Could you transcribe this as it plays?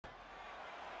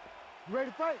You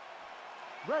ready to fight?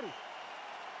 Ready.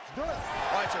 Let's do it.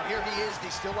 All right, so here he is, the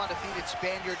still undefeated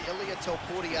Spaniard, Ilia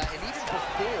Topuria, and even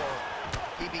before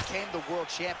he became the world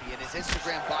champion, his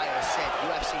Instagram bio said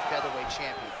UFC featherweight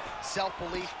champion.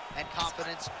 Self-belief and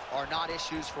confidence are not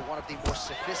issues for one of the more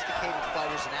sophisticated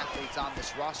fighters and athletes on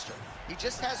this roster. He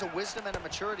just has a wisdom and a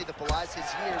maturity that belies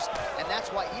his years, and that's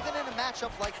why even in a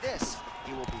matchup like this,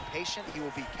 he will be patient, he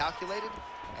will be calculated,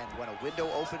 and when a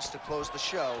window opens to close the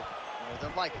show, more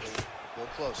than likely, he'll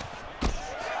close it.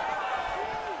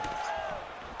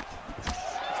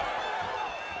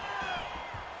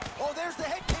 Oh, there's the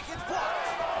head kick, it's blocked.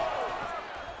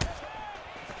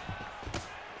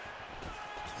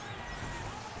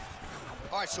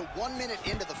 All right, so 1 minute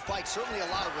into the fight, certainly a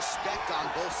lot of respect on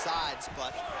both sides,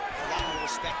 but a lot more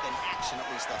respect than action, at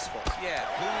least thus far. Yeah,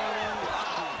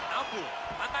 I'm boo.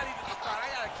 I'm not even, I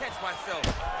gotta catch myself.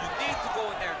 You need to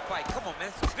go in there and fight. Come on, man,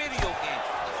 it's a video game.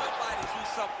 Let somebody do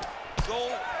something.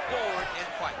 Go forward and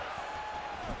fight.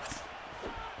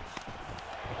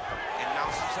 And now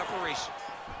some separation.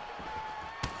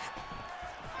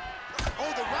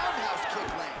 Oh, the roundhouse kick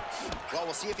lands. Well,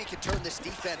 we'll see if he can turn this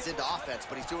defense into offense,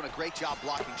 but he's doing a great job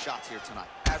blocking shots here tonight.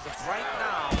 As of right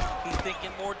now, he's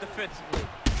thinking more defensively.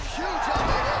 Huge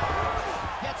elbow in.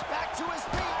 Gets back to his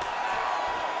feet.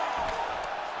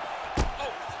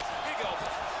 Oh, big elbow.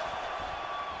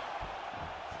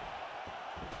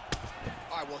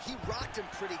 All right, well, he rocked him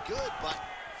pretty good, but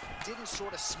didn't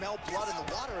sort of smell blood in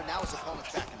the water, and now his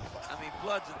opponent's back in the fight. I mean,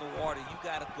 blood's in the water. You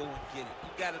got to go and get it. You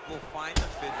got to go find the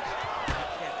finish. You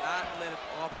cannot let him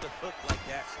off the hook like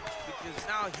that, because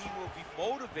now he will be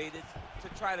motivated to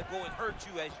try to go and hurt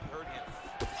you as you hurt him.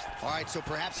 All right, so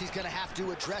perhaps he's going to have to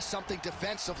address something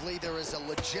defensively. There is a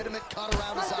legitimate cut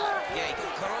around his eye. Yeah, he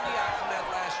got cut on the eye from that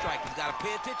last strike. He's got to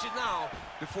pay attention now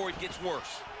before it gets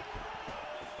worse.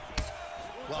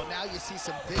 Well, now you see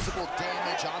some visible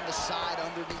damage on the side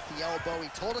underneath the elbow. He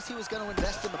told us he was going to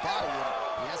invest in the body,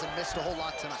 and he hasn't missed a whole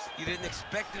lot tonight. You didn't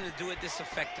expect him to do it this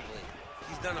effectively.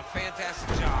 He's done a fantastic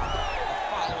job of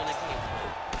following the game.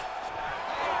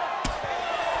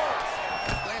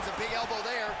 Lands a big elbow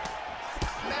there.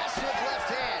 Massive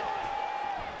left hand.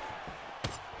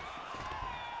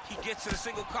 He gets to the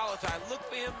single collar tie. Look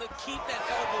for him to keep that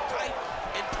elbow tight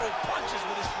and throw punches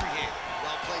with his free hand.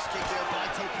 Well-placed kick there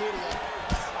by Topuria.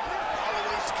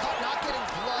 Holloway's cut, not getting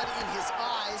blood in his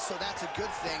eyes, so that's a good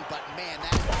thing, but man,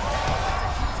 that's a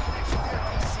huge connection there,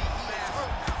 DC. He is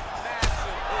hurt.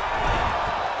 Massive good play.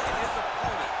 And his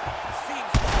opponent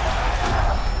seems to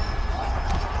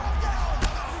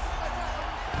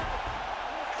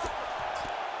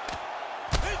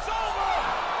It's over!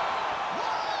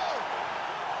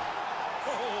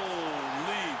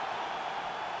 Holy!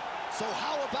 So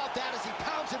how about that as he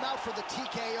pounds him out for the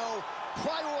TKO?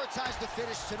 Prioritized the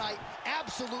finish tonight,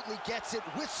 absolutely gets it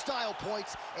with style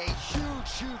points. A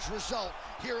huge, huge result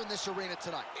here in this arena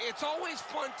tonight. It's always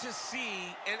fun to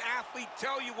see an athlete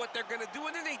tell you what they're going to do,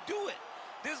 and then they do it.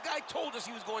 This guy told us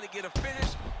he was going to get a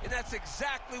finish, and that's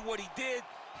exactly what he did.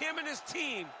 Him and his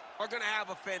team are going to have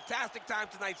a fantastic time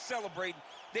tonight celebrating.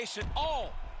 They should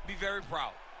all be very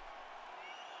proud.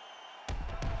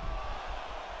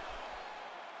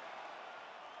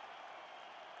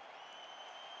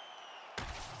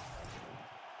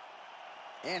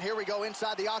 And here we go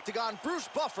inside the octagon. Bruce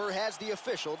Buffer has the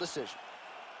official decision.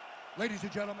 Ladies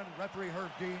and gentlemen, referee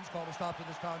Herb Deans called a stop to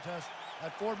this contest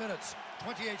at 4 minutes,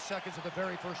 28 seconds of the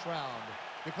very first round.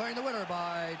 Declaring the winner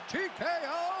by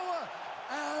TKO,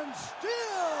 and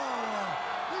still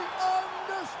the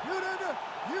undisputed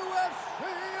UFC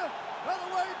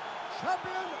featherweight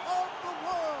champion of the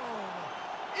world,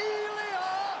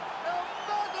 Ilia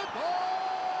Topuria!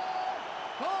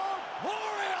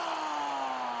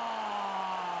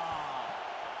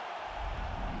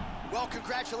 Well,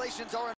 congratulations, our